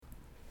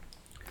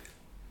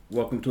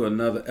Welcome to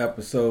another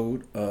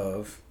episode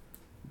of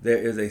There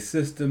is a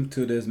System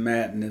to This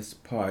Madness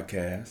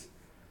podcast.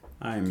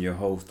 I am your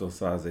host,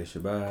 Osaze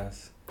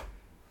Shabazz.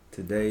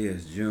 Today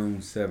is June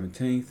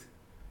 17th,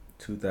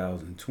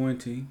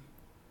 2020.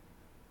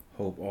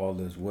 Hope all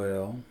is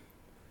well.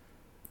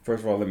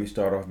 First of all, let me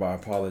start off by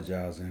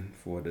apologizing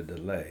for the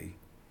delay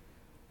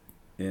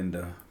in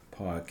the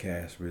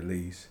podcast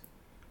release.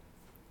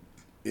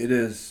 It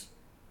is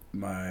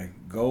my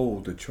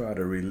goal to try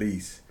to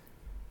release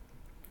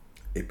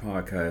a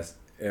podcast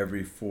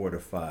every 4 to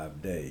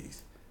 5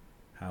 days.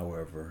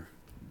 However,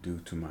 due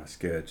to my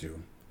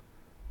schedule,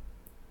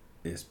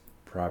 it's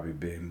probably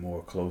been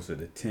more closer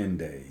to 10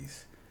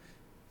 days.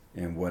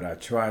 And what I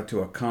try to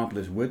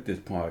accomplish with this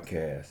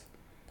podcast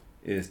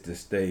is to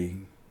stay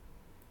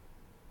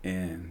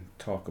and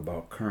talk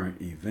about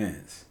current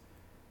events.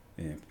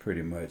 And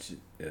pretty much,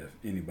 if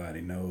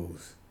anybody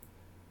knows,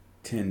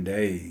 10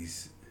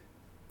 days,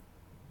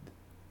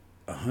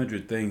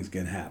 100 things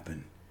can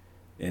happen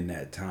in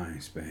that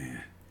time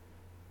span.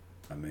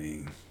 I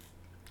mean,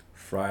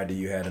 Friday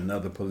you had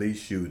another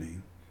police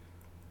shooting,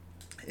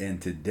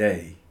 and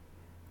today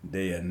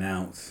they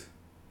announced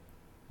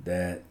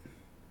that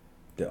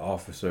the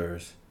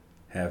officers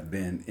have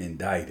been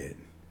indicted,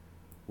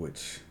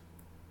 which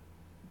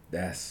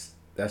that's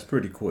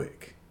pretty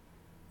quick.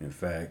 In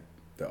fact,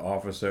 the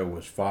officer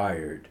was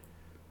fired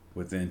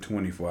within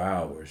 24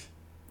 hours,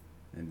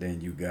 and then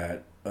you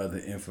got other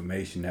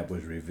information that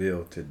was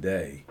revealed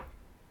today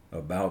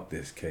about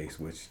this case,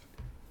 which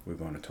we're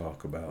going to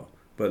talk about.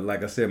 But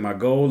like I said, my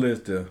goal is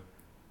to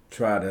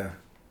try to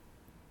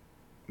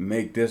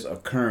make this a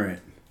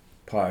current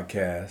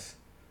podcast.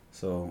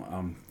 So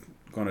I'm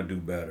going to do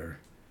better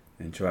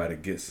and try to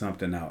get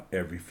something out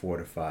every 4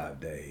 to 5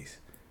 days.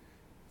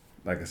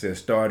 Like I said,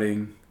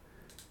 starting,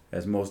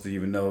 as most of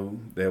you know,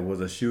 there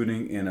was a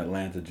shooting in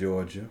Atlanta,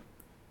 Georgia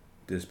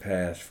this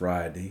past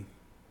Friday.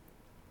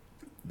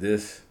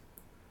 This,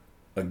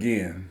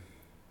 again,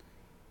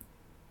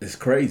 it's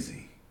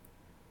crazy.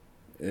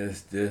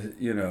 It's just,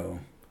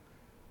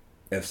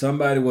 if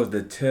somebody was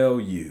to tell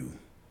you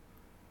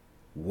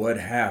what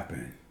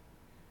happened,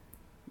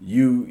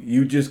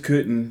 you just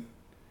couldn't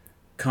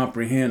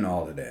comprehend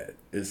all of that,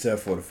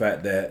 except for the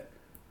fact that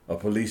a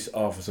police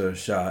officer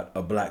shot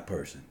a black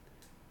person.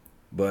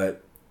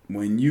 But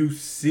when you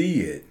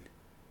see it,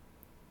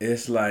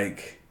 it's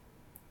like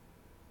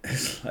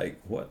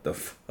what the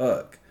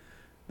fuck?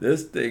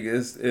 This thing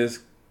is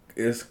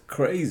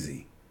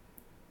crazy.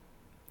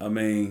 I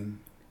mean,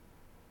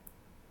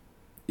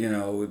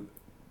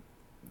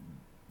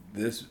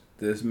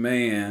 this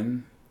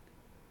man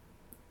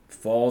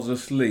falls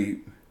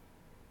asleep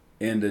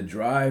in the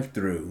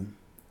drive-through,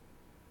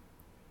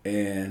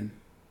 and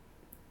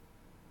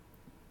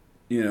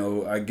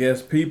I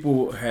guess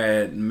people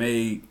had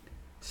made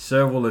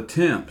several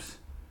attempts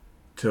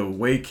to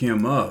wake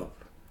him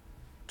up,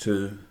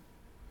 to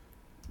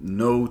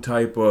no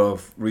type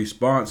of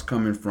response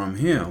coming from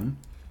him.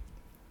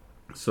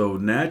 So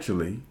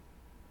naturally,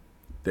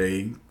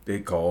 they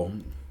call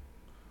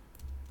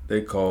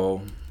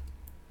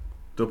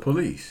the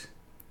police,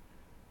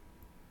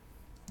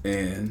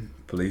 and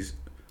police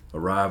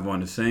arrive on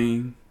the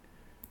scene,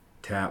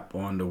 tap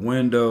on the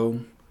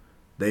window.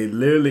 They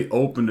literally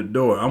open the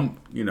door.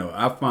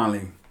 I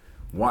finally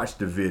watched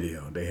the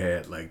video. They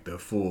had like the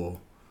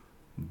full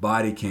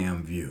body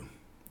cam view.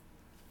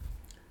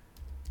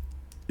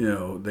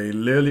 They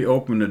literally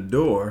open the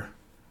door,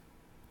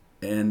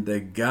 and the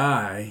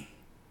guy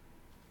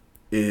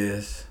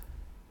he's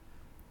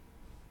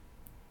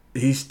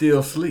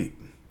still asleep.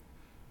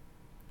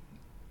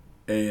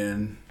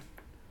 And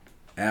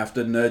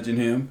after nudging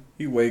him,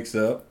 he wakes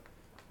up.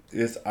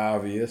 It's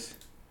obvious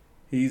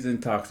he's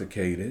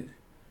intoxicated.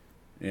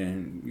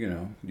 And,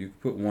 you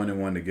put one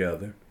and one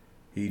together.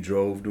 He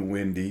drove to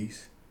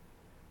Wendy's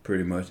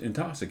pretty much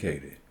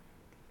intoxicated.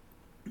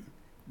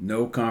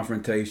 No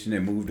confrontation. They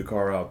moved the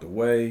car out the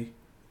way.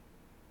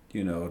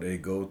 They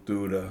go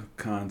through the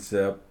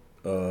concept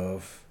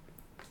of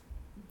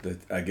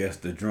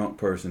the drunk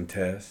person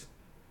test.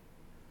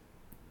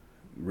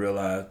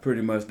 Realize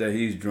pretty much that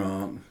he's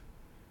drunk.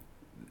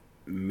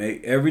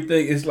 Make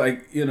everything, it's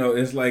like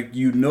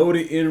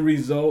the end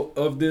result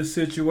of this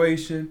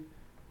situation,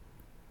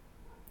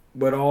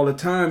 but all the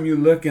time you're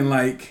looking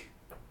like,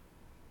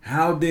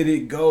 how did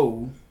it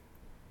go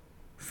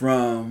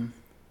from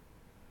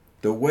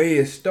the way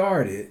it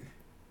started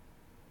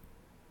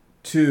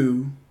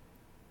to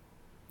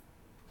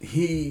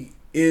he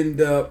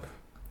end up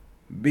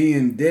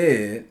being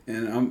dead?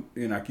 And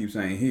I keep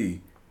saying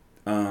he.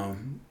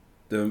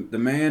 The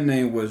man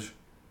name was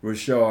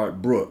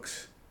Rayshard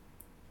Brooks,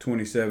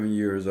 27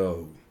 years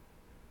old.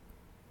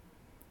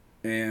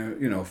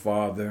 And,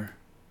 father,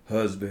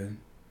 husband.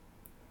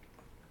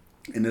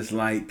 And it's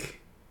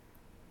like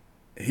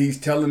he's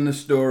telling the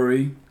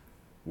story,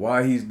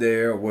 why he's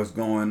there, what's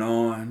going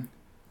on.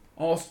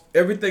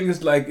 Everything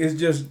is like, it's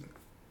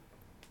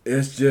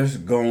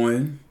just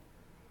going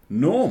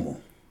normal.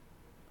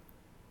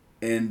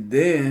 And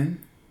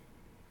then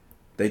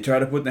they try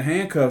to put the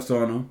handcuffs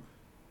on him,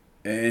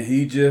 And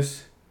he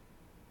just,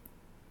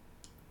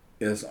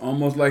 it's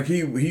almost like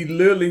he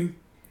literally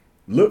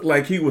looked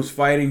like he was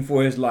fighting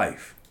for his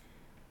life.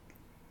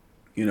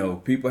 You know,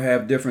 people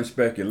have different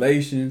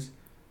speculations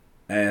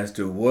as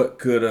to what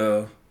could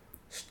have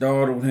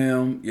startled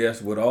him.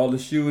 Yes, with all the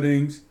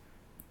shootings,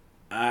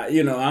 I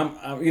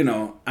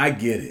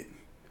get it.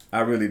 I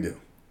really do.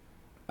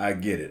 I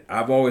get it.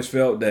 I've always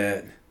felt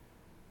that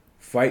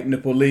fighting the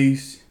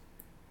police,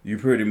 you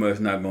pretty much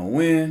not gonna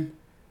win.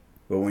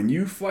 But when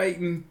you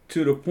fighting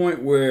to the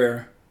point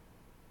where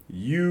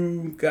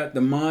you got the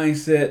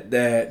mindset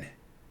that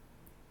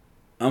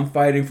I'm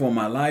fighting for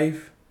my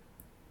life,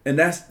 and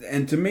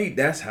to me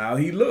that's how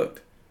he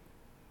looked.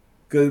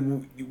 Cause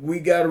we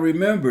gotta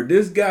remember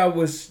this guy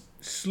was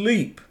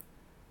asleep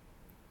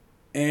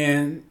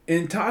and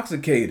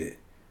intoxicated,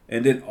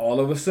 and then all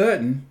of a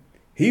sudden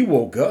he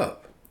woke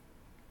up.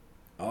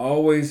 I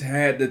always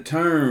had the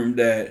term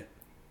that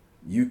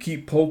you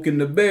keep poking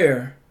the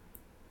bear.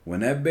 When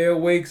that bear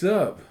wakes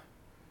up,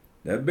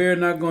 that bear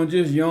not gonna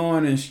just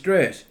yawn and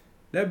stretch.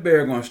 That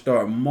bear gonna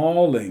start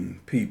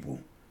mauling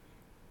people.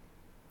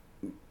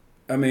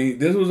 I mean,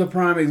 this was a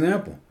prime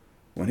example.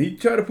 When he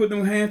tried to put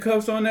them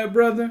handcuffs on that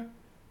brother,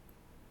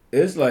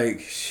 it's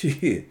like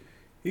shit.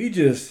 He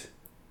just,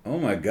 oh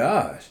my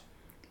gosh.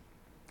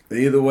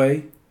 Either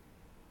way,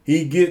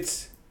 he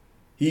gets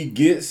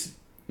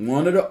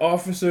one of the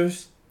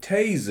officers'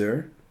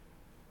 taser,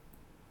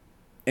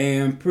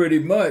 and pretty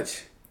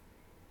much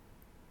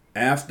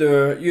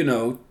after,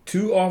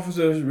 two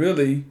officers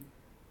really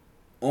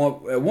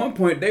at one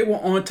point they were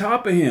on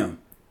top of him.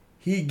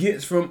 He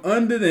gets from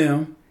under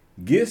them,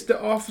 gets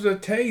the officer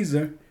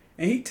taser,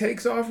 and he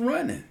takes off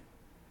running.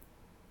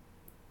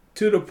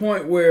 To the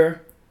point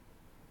where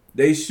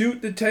they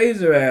shoot the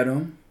taser at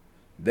him,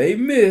 they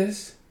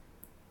miss.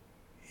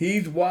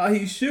 While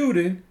he's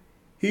shooting,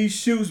 he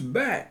shoots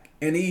back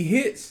and he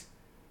hits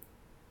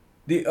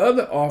the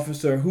other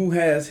officer who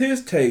has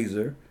his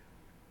taser,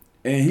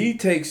 and he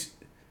takes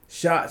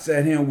shots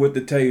at him with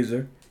the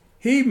taser.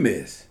 He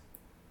missed.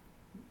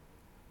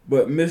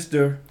 But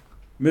Mr.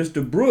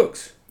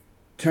 Brooks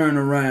turned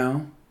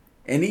around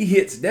and he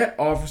hits that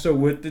officer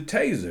with the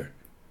taser.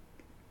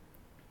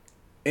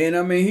 And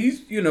I mean, he's,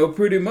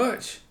 pretty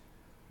much,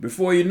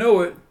 before you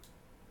know it,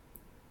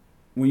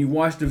 when you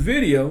watch the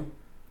video,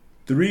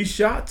 3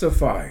 shots are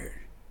fired.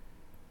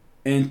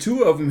 And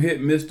 2 of them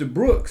hit Mr.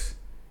 Brooks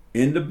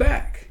in the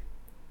back.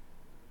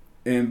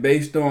 And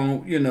based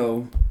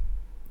on,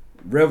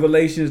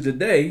 revelations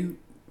today,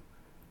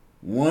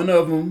 one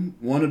of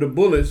the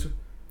bullets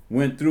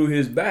went through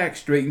his back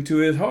straight into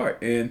his heart,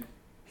 and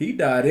he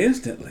died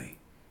instantly.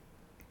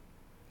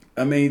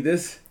 I mean,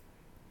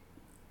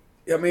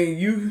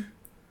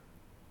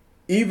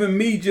 even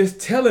me just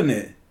telling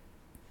it,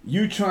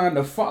 you trying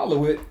to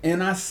follow it,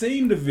 and I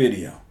seen the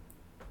video.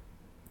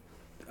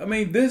 I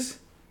mean, this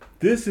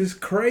is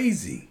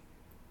crazy.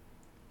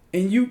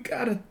 And you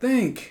gotta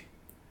think,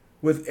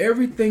 with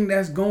everything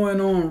that's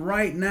going on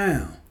right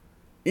now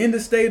in the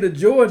state of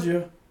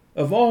Georgia,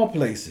 of all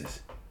places,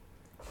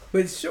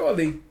 but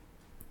surely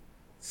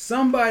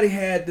somebody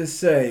had to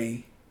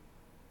say,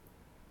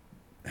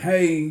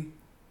 hey,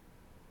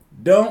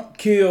 don't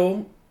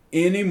kill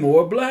any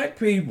more black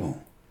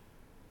people.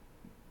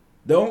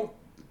 Don't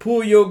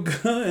pull your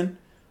gun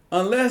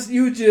unless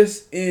you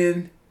just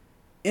in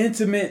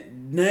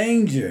intimate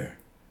danger.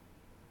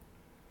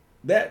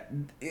 That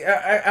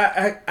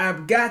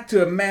I've got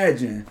to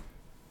imagine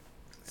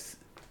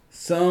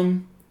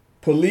some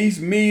police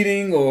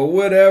meeting or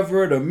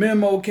whatever, the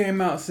memo came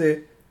out,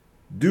 said,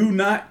 do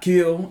not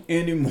kill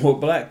any more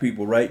black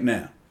people right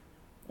now.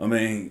 I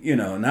mean,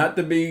 not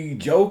to be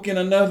joking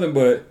or nothing,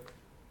 but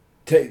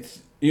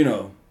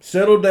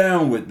settle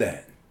down with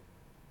that.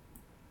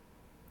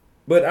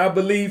 But I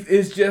believe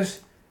it's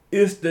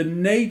the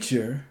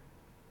nature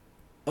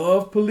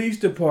of police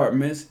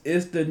departments.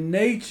 It's the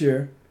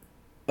nature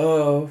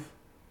of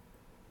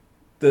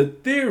the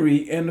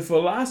theory and the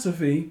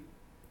philosophy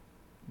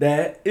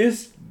that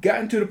it's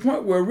gotten to the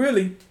point where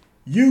really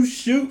you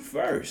shoot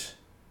first,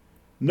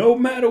 no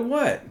matter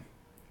what.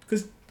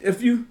 Because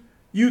if you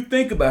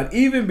think about it,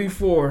 even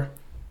before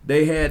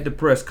they had the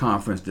press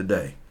conference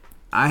today,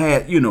 I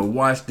had,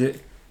 watched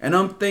it, and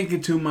I'm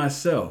thinking to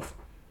myself,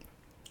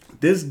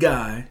 this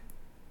guy,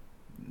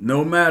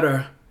 no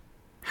matter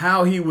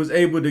how he was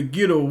able to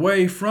get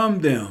away from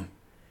them,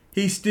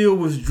 he still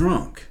was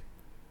drunk.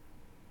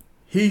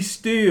 He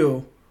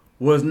still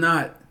was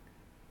not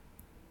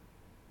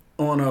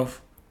on a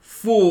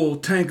full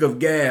tank of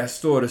gas,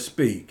 so to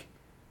speak.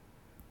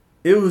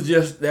 It was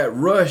just that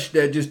rush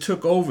that just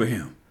took over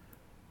him.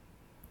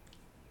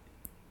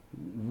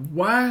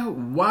 Why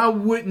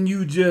wouldn't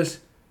you just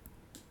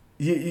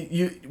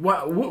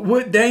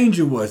what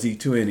danger was he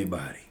to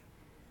anybody?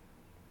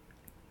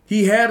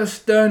 He had a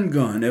stun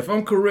gun. If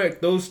I'm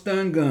correct, those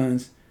stun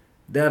guns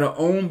that are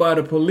owned by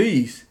the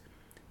police,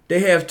 they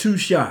have 2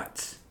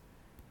 shots.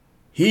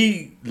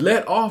 He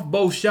let off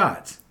both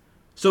shots.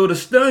 So the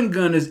stun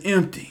gun is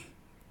empty.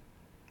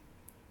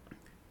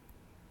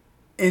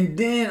 And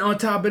then on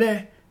top of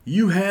that,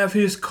 you have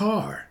his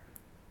car,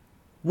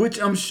 which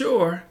I'm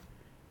sure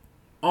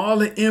all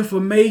the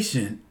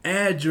information,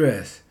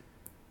 address,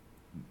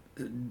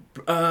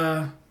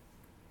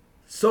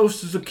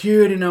 social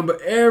security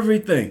number,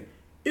 everything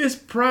is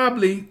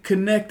probably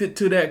connected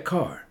to that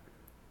car.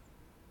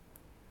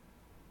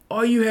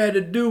 All you had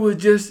to do was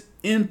just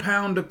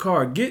impound the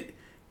car. Get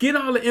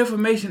all the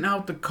information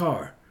out the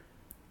car.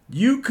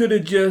 You could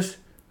have just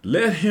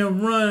let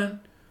him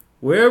run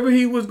wherever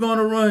he was going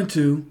to run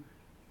to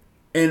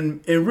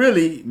and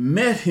really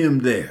met him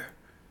there.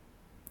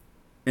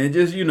 And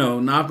just,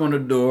 knock on the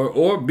door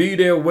or be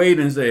there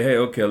waiting and say, hey,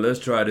 okay, let's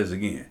try this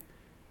again.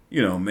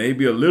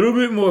 Maybe a little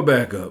bit more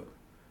backup,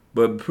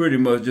 but pretty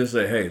much just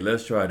say, hey,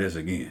 let's try this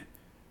again.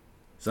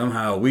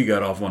 Somehow we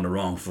got off on the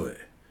wrong foot.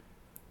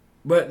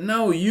 But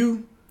no,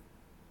 you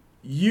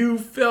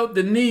felt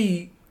the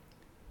need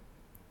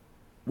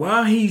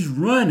while he's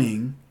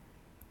running,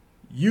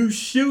 you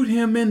shoot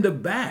him in the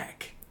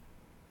back.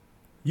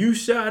 You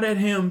shot at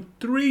him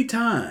 3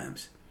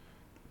 times.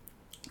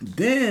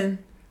 Then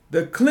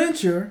the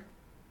clincher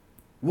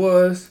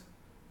was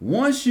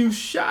once you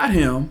shot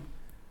him,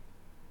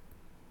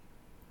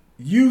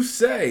 you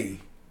say,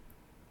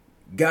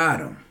 got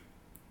him.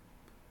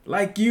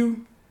 Like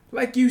you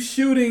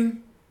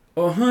shooting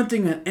or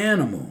hunting an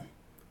animal.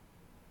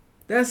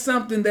 That's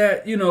something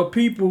that,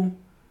 people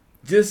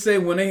just say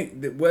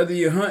whether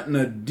you're hunting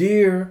a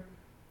deer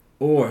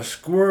or a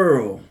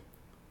squirrel.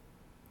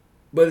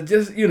 But it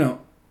just,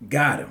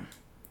 got him.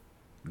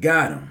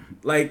 Got him.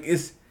 Like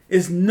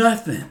it's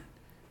nothing.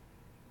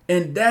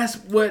 And that's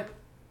what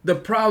the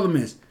problem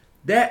is.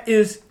 That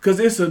is because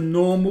it's a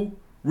normal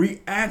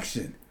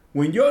reaction.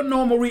 When your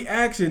normal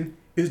reaction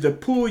is to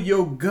pull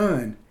your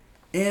gun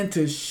and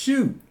to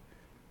shoot,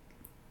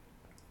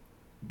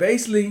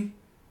 basically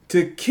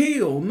to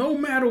kill, no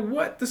matter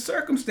what the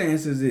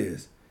circumstances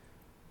is,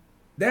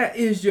 that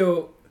is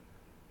your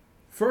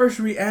first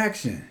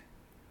reaction,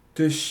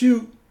 to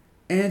shoot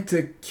and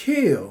to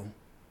kill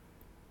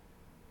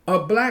a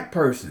black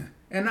person.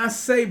 And I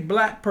say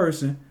black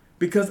person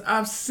because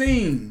I've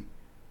seen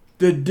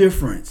the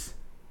difference.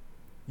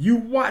 You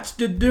watch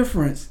the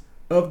difference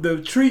of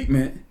the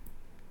treatment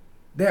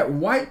that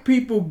white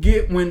people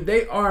get when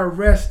they are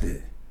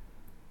arrested.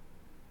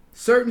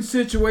 Certain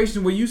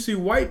situations where you see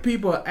white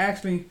people are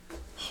actually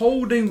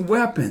holding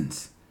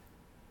weapons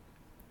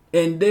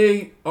and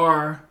they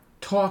are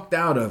talked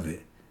out of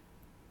it.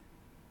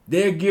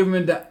 They're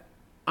given the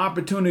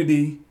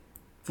opportunity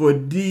for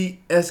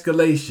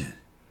de-escalation.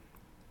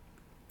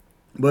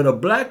 But a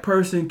black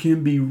person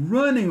can be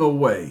running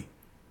away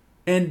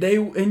and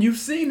you've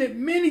seen it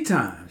many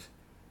times.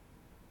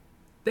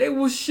 They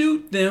will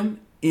shoot them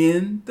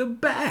in the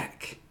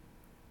back.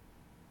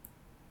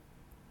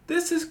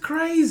 This is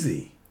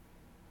crazy.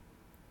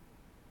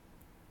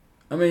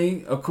 I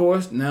mean, of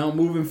course, now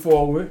moving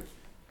forward,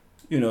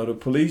 the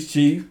police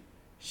chief,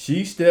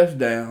 she steps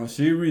down,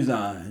 she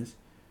resigns.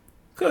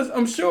 Because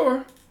I'm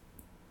sure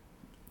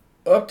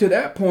up to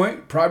that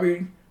point,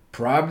 probably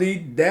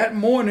that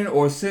morning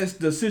or since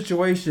the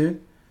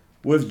situation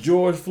with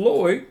George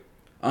Floyd,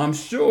 I'm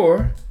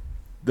sure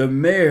the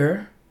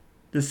mayor,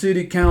 the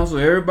city council,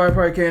 everybody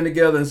probably came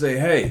together and say,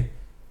 hey,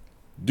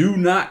 do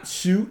not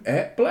shoot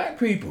at black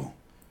people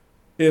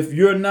if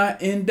you're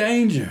not in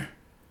danger.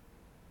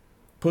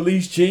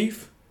 Police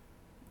chief,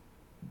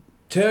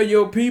 tell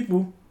your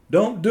people,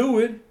 don't do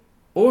it,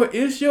 or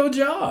it's your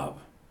job.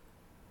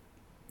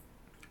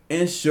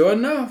 And sure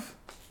enough,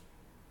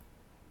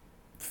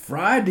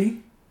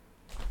 Friday,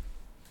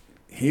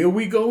 here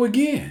we go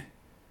again.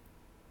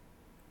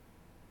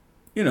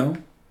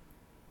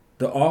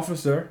 The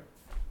officer,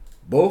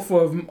 both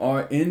of them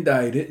are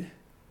indicted.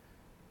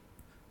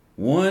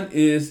 One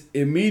is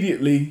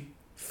immediately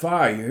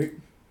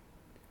fired.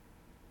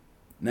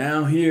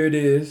 Now here it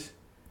is.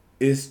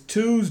 It's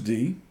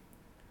Tuesday.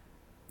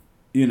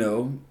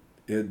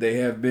 They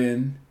have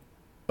been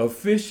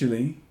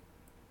officially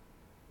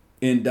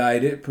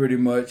indicted. Pretty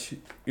much,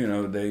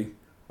 they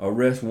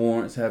arrest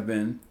warrants have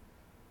been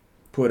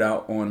put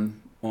out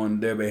on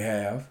their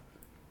behalf.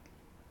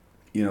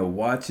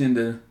 Watching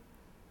the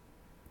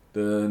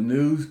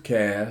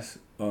newscast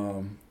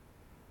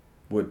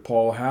with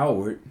Paul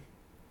Howard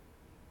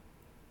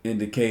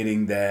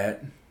indicating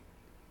that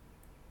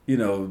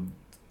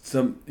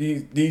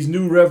these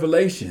new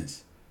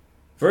revelations.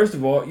 First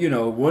of all,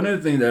 one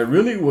of the things that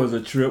really was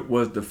a trip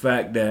was the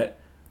fact that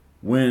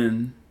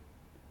when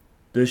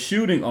the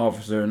shooting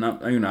officer,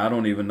 and I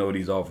don't even know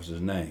these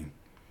officers' name,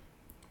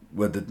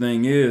 but the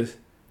thing is,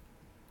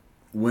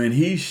 when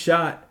he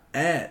shot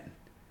at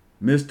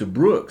Mr.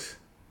 Brooks,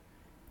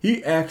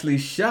 he actually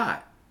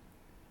shot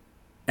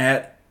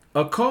at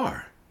a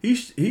car.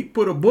 He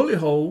put a bullet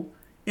hole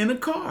in a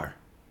car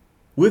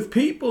with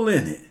people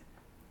in it.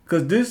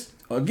 Because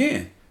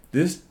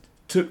this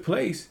took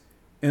place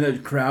in a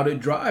crowded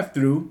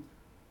drive-through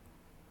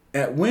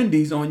at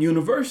Wendy's on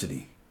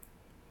University.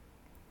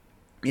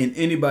 And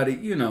anybody,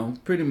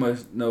 pretty much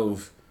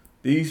knows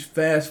these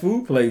fast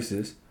food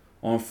places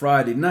on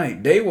Friday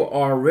night, they were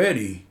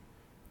already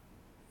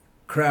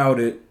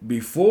crowded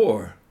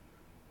before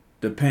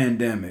the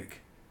pandemic.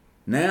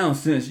 Now,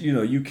 since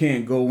you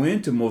can't go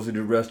into most of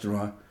the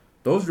restaurants,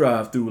 those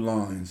drive-through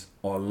lines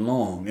are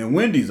long. And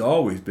Wendy's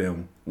always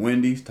been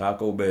Wendy's,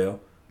 Taco Bell,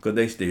 because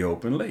they stay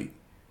open late.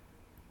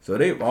 So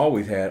they've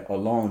always had a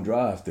long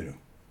drive-through.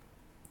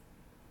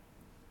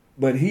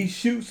 But he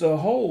shoots a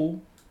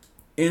hole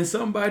in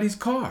somebody's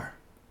car,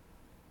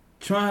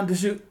 trying to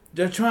shoot.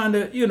 They're trying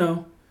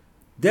to,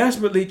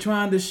 desperately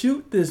trying to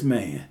shoot this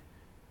man.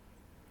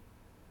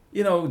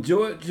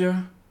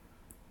 Georgia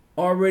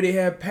already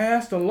had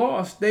passed a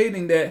law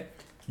stating that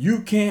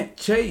you can't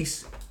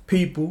chase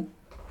people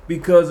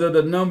because of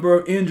the number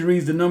of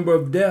injuries, the number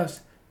of deaths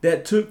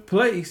that took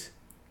place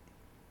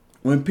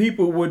when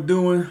people were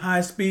doing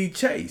high-speed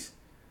chase.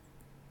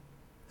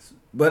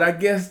 But I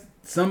guess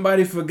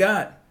somebody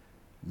forgot,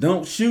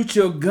 don't shoot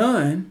your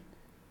gun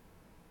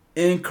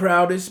in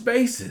crowded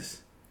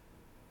spaces.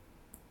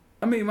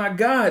 I mean, my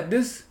God,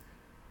 this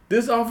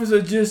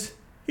officer just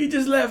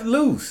left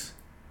loose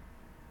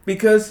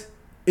because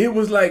it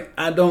was like,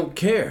 I don't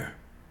care.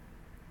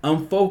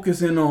 I'm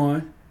focusing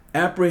on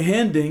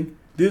apprehending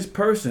this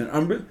person.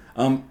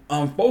 I'm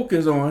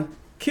focused on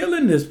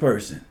killing this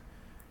person.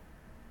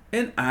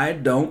 And I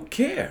don't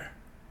care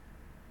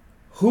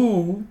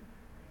who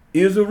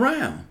is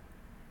around,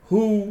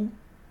 who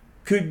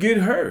could get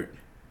hurt.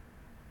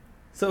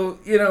 So,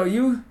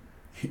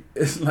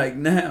 it's like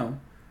now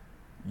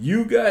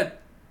you got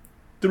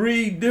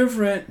 3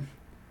 different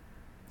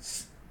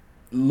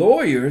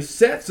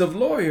sets of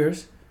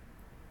lawyers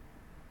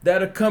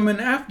that are coming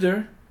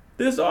after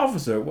this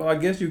officer. Well, I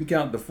guess you can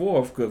count the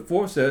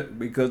fourth set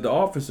because the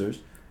officers,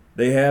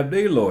 they have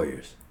their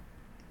lawyers.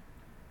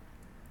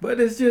 But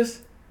it's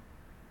just,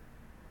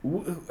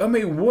 I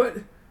mean,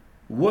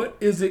 what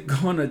is it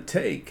gonna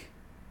take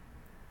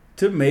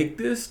to make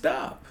this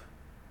stop?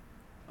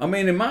 I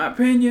mean, in my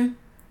opinion,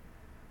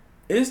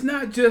 it's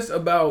not just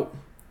about,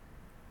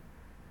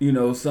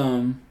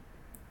 some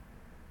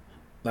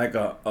like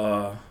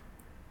a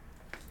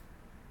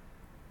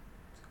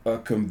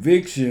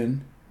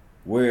conviction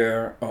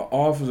where an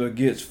officer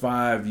gets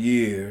 5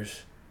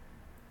 years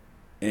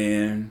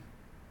and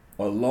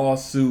a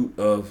lawsuit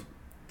of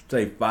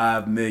say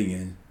 5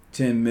 million,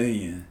 10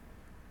 million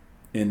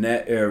in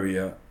that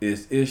area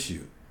is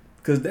issued,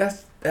 because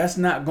that's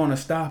not going to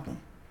stop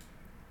them.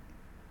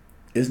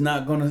 It's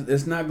not going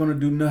to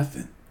do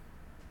nothing.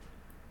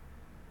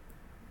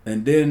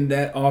 And then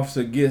that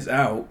officer gets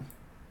out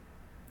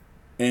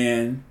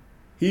and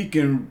he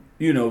can,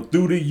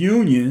 through the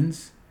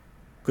unions,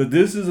 because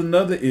this is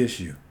another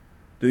issue.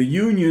 The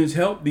unions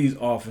help these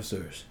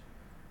officers.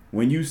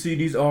 When you see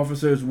these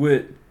officers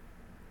with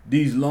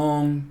these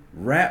long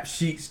rap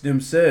sheets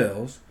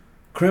themselves,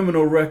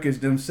 criminal records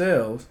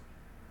themselves,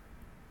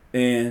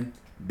 and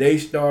they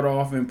start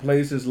off in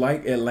places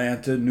like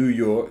Atlanta, New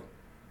York,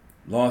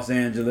 Los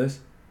Angeles,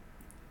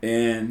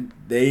 and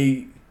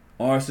they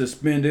are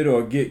suspended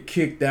or get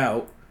kicked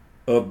out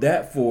of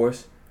that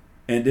force,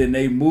 and then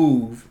they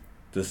move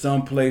to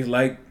some place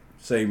like,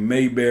 say,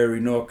 Mayberry,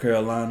 North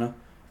Carolina,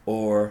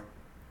 or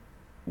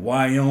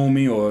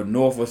Wyoming, or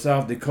North or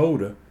South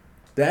Dakota.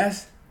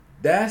 That's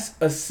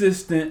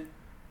assistant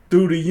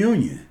through the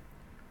union.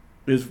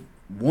 There's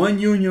one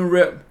union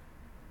rep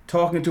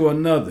talking to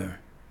another,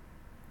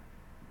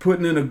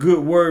 putting in a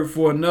good word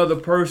for another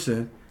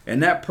person,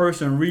 and that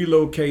person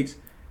relocates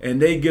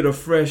and they get a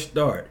fresh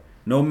start,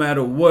 no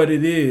matter what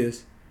it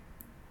is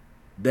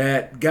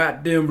that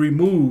got them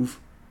removed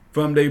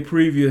from their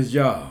previous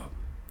job.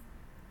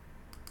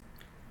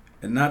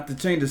 And not to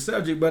change the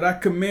subject, but I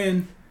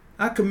commend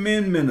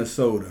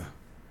Minnesota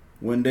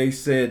when they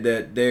said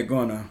that they're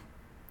gonna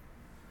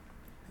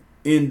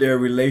end their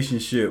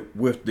relationship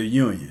with the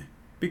union,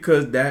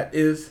 because that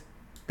is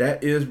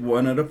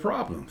one of the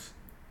problems,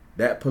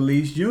 that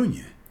police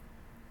union,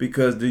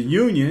 because the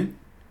union,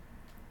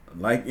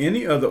 like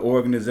any other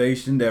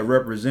organization that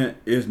represent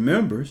its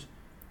members,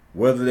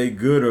 whether they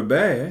good or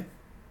bad,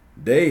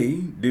 they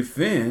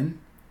defend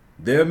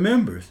their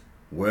members,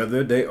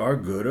 whether they are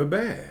good or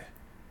bad.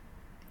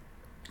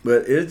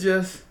 But it's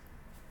just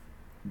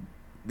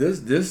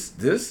this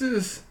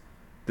is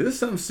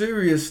some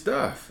serious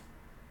stuff.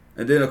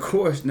 And then of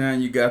course now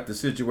you got the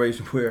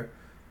situation where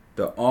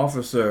the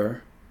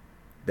officer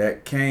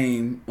that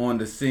came on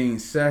the scene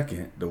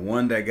second, the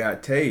one that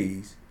got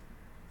tased,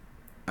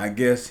 I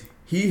guess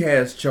he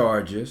has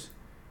charges,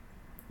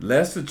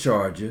 lesser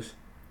charges.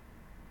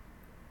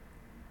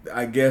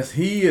 I guess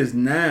he is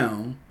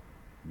now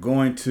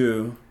going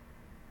to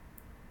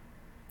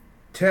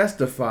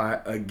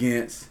testify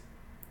against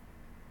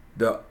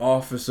the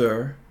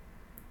officer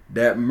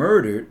that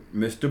murdered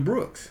Mr.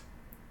 Brooks.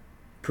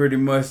 Pretty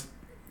much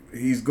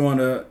he's going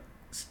to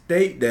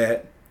state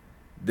that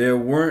there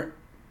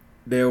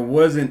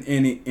wasn't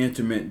any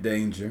intimate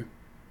danger.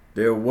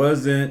 There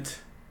wasn't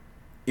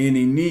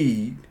any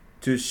need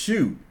to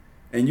shoot.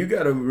 And you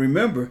got to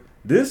remember,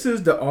 this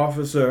is the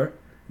officer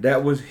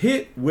that was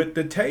hit with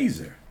the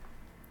taser.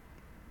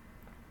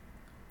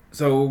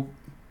 So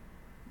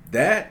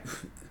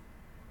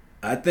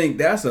I think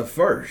that's a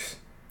first.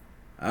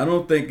 I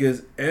don't think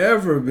it's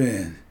ever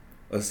been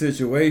a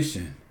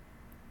situation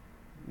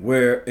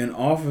where an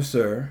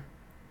officer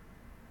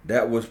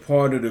that was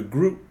part of the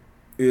group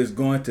is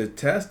going to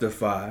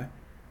testify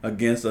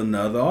against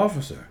another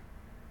officer,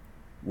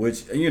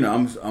 which,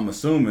 I'm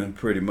assuming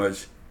pretty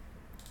much,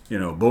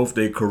 both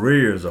their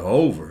careers are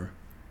over.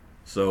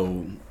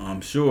 So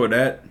I'm sure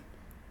that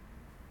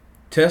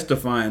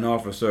testifying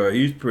officer,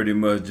 he's pretty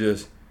much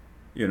just,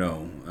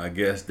 I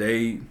guess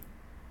they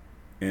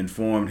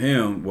informed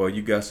him, well,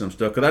 you got some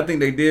stuff. Because I think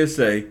they did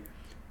say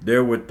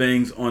there were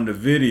things on the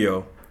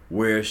video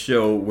where it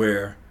showed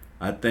where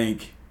I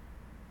think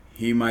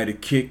he might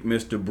have kicked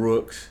Mr.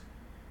 Brooks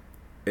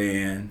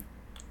and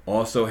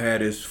also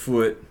had his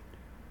foot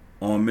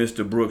on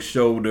Mr. Brooks'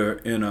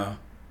 shoulder in a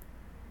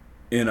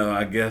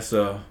I guess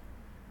a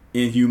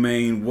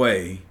inhumane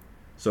way.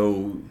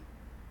 So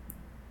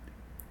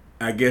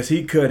I guess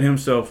he cut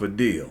himself a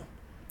deal.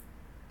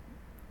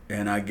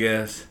 And I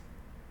guess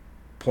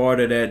part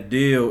of that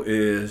deal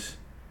is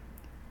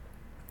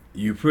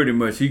he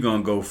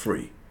gonna go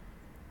free.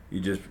 You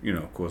just,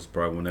 of course,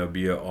 probably will never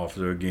be an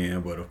officer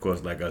again. But of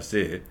course, like I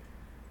said,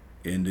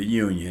 in the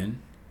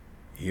union,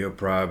 he'll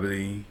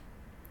probably,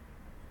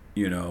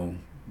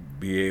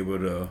 be able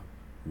to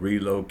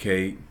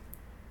relocate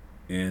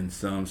in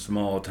some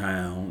small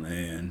town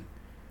and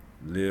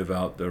live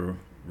out the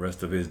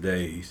rest of his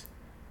days.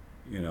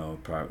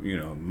 Probably,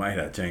 might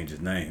have changed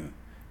his name.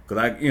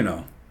 Because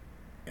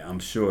I'm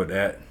sure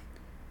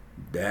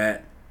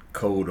that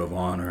code of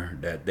honor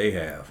that they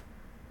have,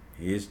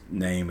 his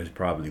name is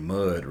probably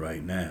mud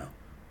right now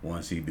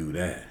once he do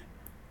that.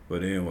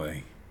 But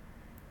anyway,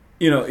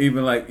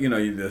 even like,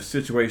 the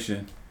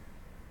situation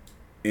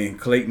in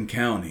Clayton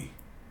County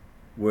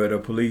where the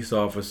police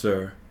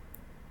officer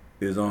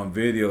is on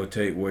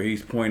videotape where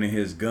he's pointing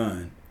his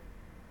gun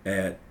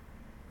at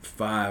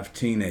 5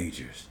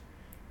 teenagers.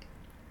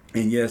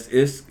 And yes,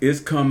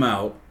 it's come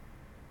out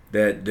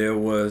that there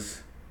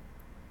was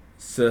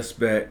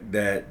suspect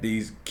that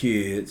these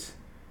kids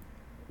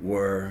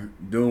were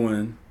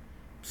doing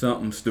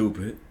something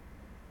stupid.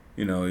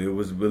 It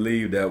was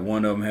believed that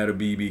one of them had a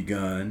BB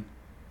gun,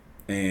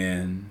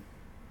 and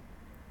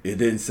it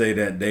didn't say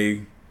that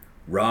they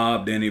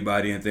robbed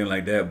anybody, anything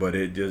like that, but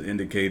it just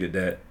indicated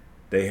that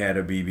they had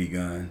a BB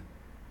gun.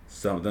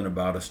 Something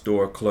about a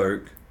store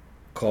clerk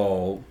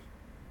called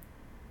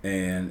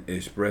and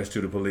expressed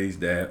to the police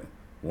that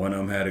one of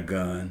them had a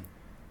gun.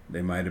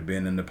 They might have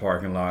been in the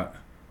parking lot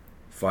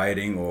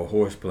fighting or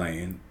horse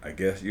playing. I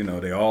guess,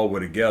 they all were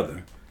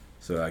together.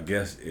 So I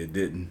guess it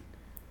didn't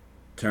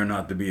turn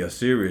out to be a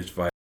serious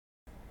fight.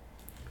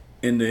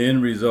 In the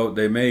end result,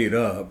 they made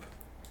up.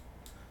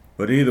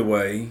 But either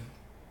way,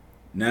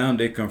 now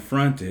they're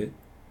confronted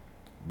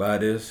by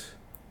this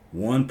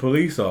one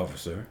police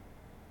officer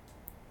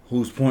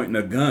who's pointing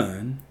a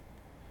gun.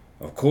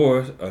 Of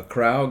course, a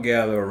crowd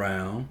gather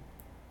around,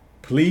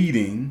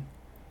 pleading,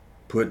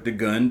 put the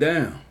gun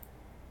down.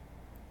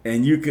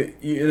 And you could,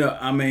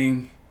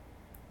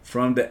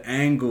 from the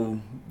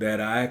angle that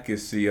I could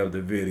see of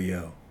the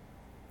video,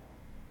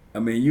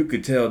 you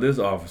could tell this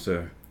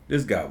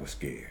guy was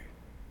scared.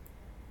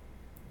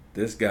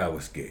 This guy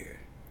was scared,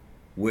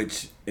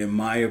 which, in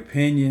my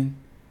opinion,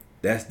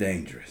 that's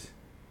dangerous.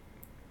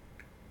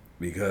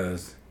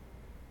 Because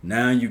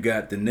now you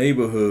got the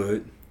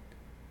neighborhood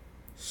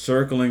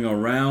circling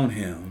around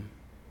him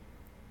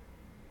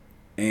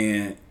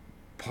and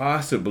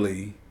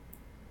possibly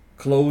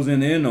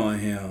closing in on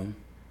him.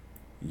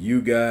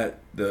 You got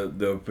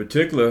the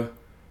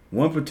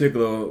one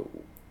particular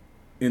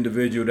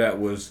individual that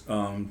was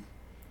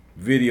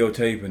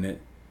videotaping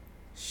it.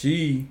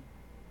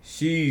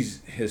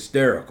 She's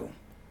hysterical.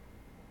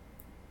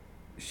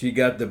 She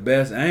got the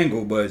best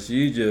angle, but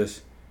she's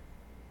just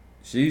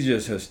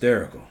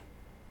hysterical.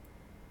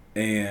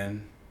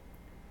 And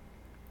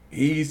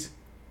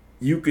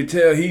you could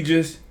tell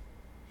he's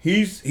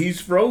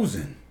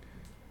frozen.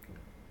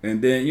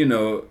 And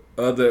then,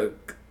 other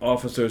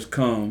officers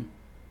come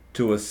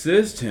to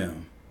assist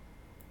him.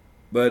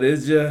 But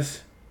it's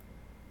just,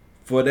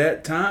 for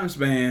that time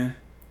span,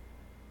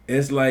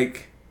 it's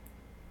like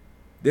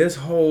this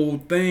whole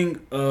thing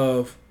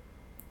of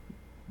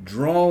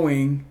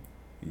drawing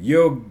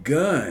your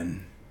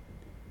gun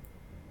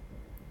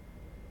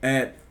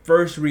at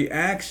first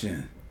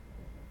reaction.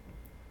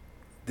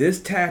 This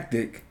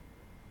tactic,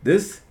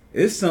 this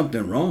is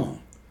something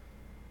wrong.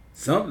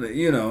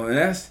 Something, and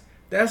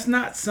that's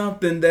not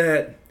something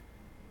that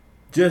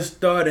just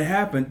started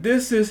happening.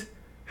 This is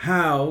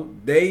how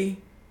they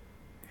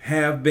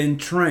have been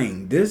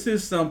trained. This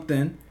is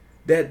something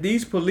that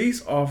these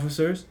police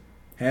officers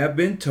have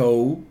been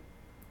told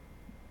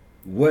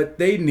what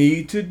they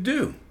need to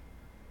do,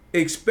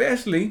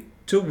 especially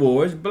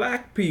towards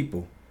black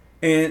people.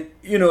 And,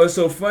 it's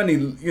so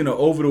funny,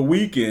 over the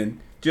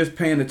weekend, just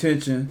paying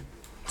attention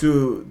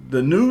to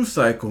the news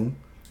cycle,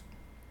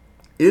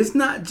 it's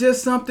not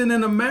just something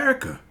in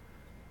America.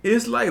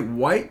 It's like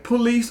white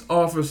police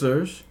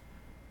officers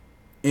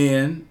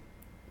in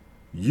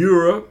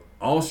Europe,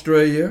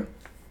 Australia,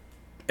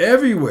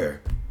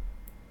 everywhere.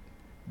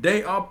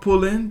 they are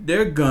pulling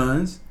their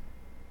guns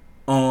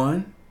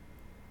on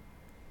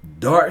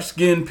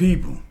dark-skinned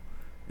people.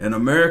 In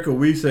America,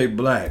 we say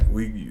black.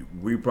 We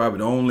probably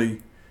the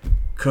only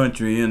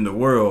country in the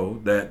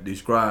world that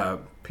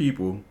describe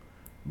people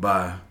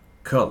by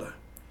color.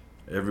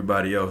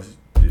 Everybody else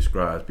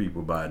describes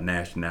people by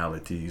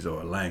nationalities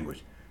or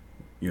language.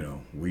 You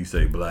know, we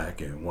say black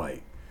and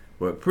white.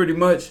 But pretty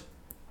much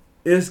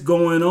it's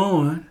going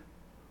on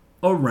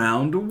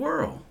around the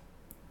world.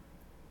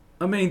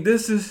 I mean,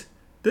 this is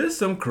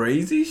some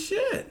crazy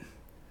shit.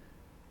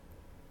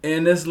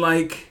 And it's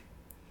like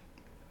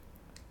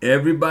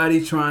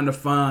everybody trying to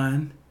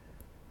find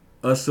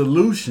a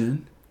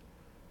solution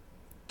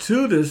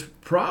to this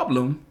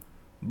problem,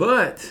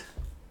 but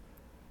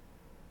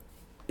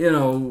you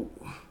know,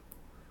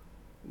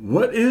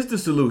 what is the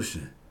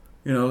solution?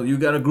 You know, you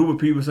got a group of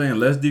people saying,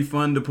 let's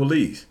defund the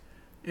police.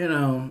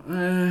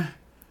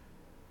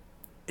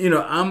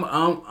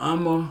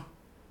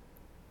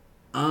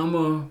 I'm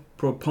a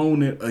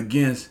proponent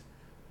against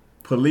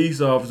police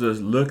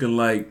officers looking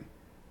like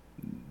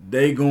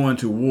they going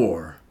to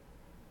war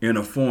in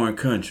a foreign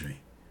country.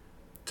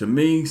 To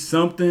me,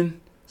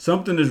 something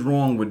is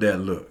wrong with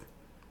that look.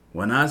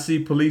 When I see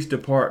police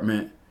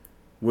department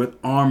with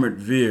armored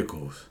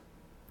vehicles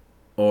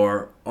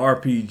or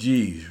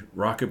RPGs,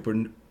 rocket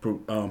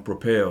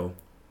propelled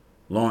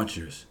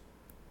launchers,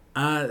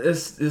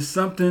 it's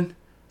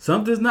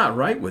something's not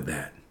right with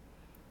that.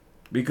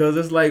 Because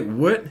it's like,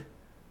 what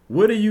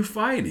are you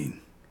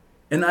fighting?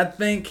 And I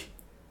think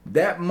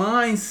that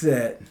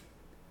mindset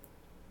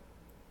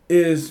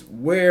is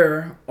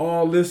where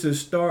all this is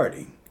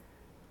starting.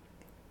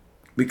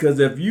 Because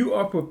if you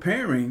are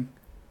preparing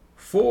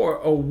for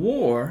a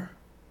war,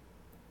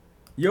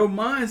 your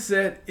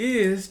mindset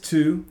is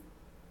to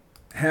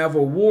have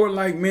a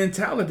warlike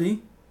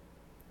mentality.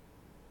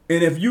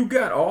 And if you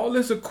got all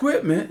this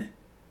equipment,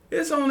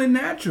 it's only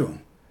natural.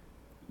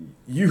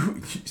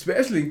 You,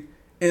 especially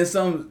in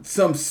some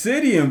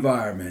city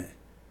environment,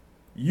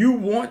 you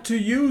want to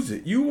use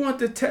it. You want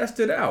to test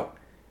it out.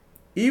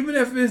 Even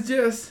if it's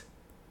just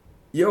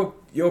your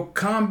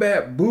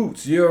combat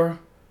boots, your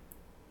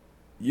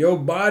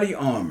body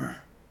armor,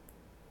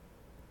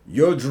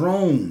 your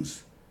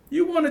drones.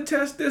 You want to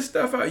test this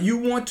stuff out. You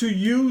want to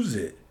use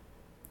it.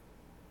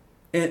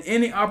 And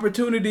any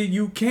opportunity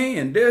you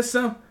can. There's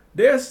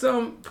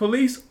some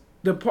police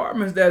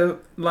departments that are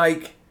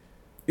like,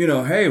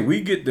 hey,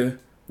 we get to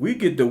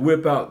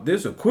whip out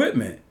this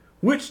equipment,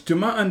 which to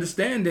my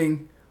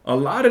understanding, a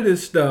lot of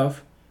this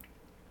stuff,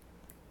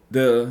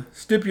 the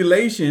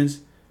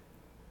stipulations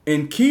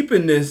in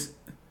keeping this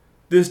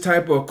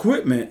type of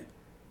equipment,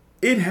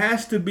 it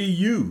has to be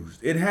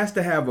used. It has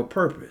to have a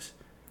purpose.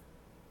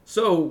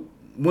 So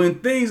when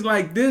things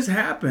like this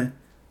happen,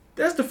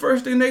 that's the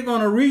first thing they're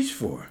going to reach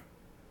for.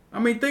 I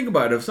mean, think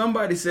about it. If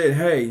somebody said,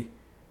 hey,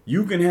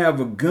 you can have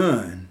a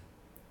gun,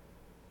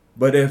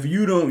 but if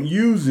you don't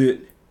use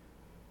it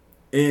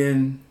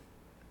in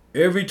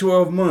every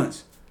 12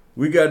 months,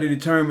 we got to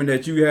determine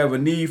that you have a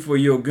need for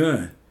your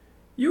gun.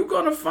 You're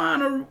going to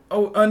find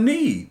a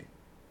need.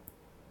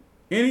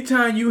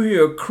 Anytime you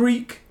hear a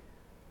creak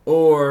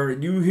or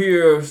you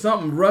hear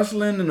something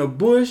rustling in a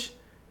bush,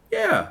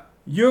 yeah,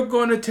 you're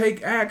going to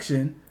take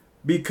action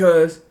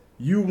because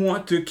you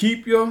want to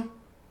keep your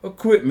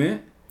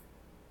equipment.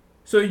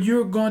 So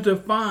you're going to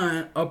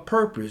find a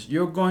purpose.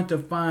 You're going to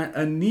find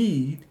a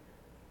need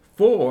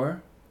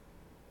for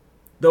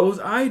those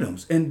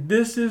items. And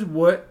this is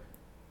what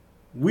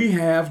we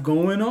have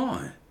going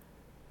on.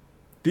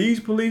 These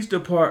police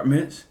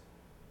departments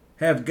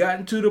have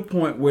gotten to the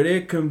point where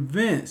they're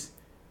convinced,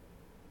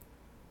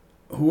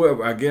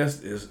 whoever, I guess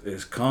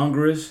is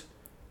Congress,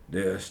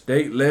 the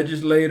state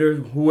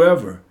legislators,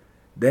 whoever,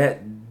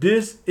 that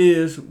this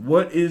is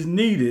what is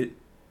needed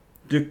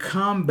to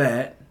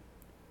combat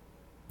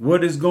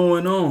what is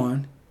going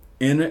on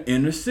in the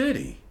inner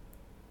city.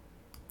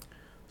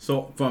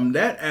 So from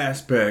that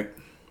aspect,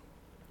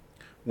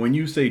 when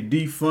you say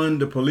defund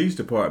the police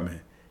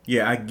department,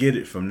 yeah, I get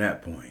it from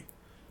that point.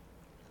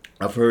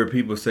 I've heard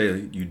people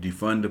say you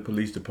defund the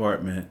police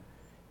department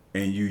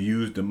and you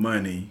use the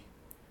money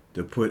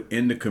to put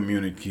in the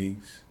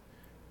communities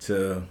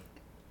to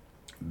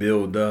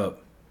build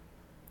up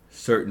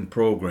certain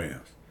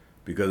programs.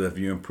 Because if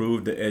you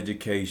improve the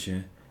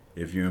education,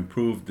 if you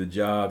improve the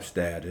job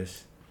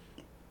status,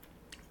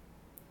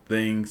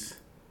 things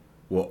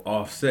will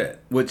offset,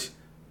 which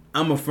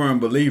I'm a firm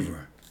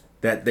believer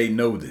that they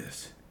know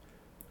this.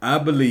 I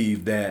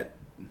believe that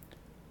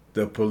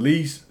the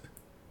police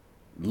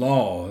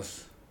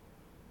laws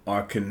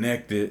are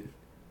connected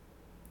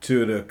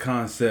to the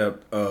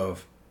concept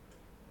of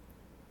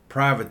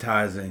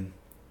privatizing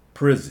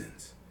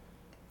prisons.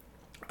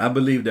 I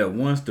believe that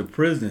once the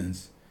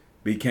prisons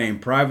became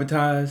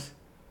privatized,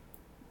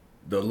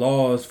 the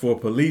laws for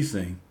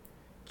policing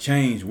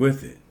changed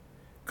with it.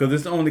 Because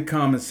it's only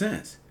common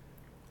sense.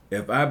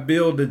 If I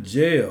build a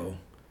jail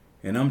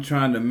and I'm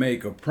trying to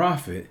make a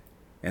profit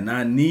and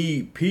I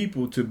need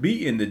people to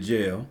be in the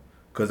jail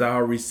because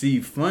I'll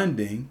receive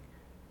funding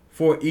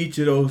for each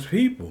of those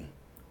people,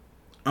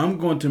 I'm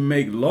going to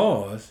make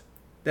laws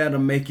that'll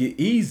make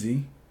it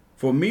easy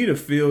for me to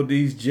fill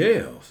these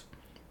jails.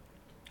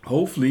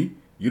 Hopefully,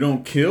 you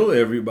don't kill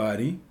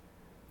everybody,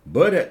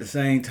 but at the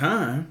same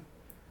time,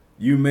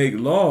 you make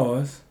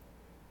laws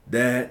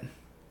that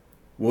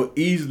will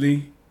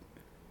easily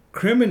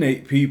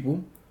criminate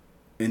people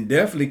and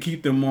definitely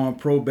keep them on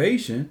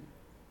probation,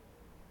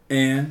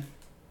 and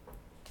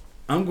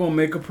I'm going to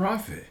make a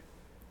profit.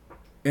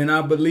 And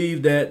I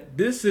believe that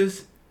this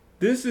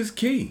is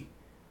key.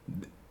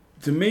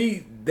 To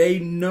me, they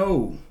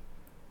know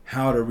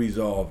how to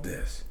resolve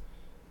this.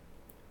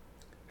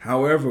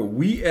 However,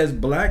 we as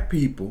black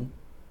people,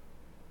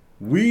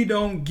 we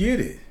don't get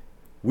it.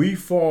 We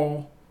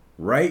fall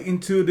right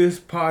into this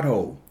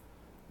pothole.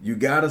 You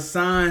got a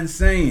sign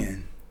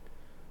saying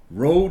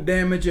road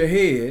damage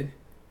ahead,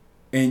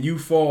 and you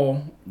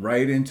fall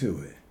right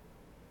into it.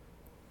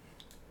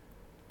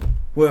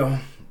 Well,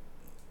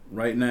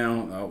 right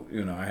now,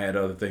 I had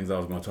other things I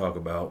was going to talk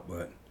about,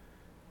 but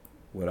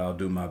what I'll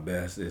do my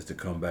best is to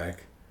come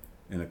back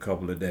in a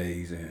couple of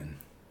days and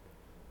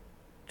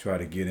try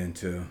to get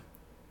into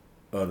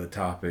other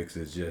topics.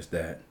 It's just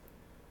that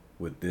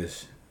with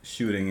this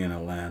shooting in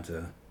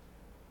Atlanta,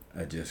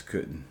 I just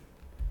couldn't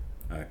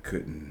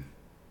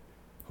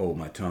hold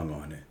my tongue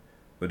on it.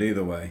 But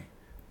either way,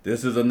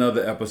 this is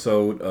another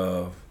episode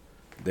of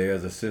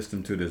There's a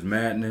System to This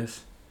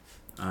Madness.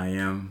 I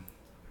am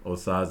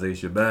Osaze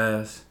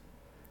Shabazz,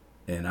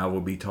 and I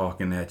will be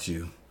talking at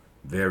you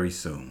very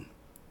soon.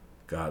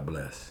 God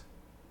bless.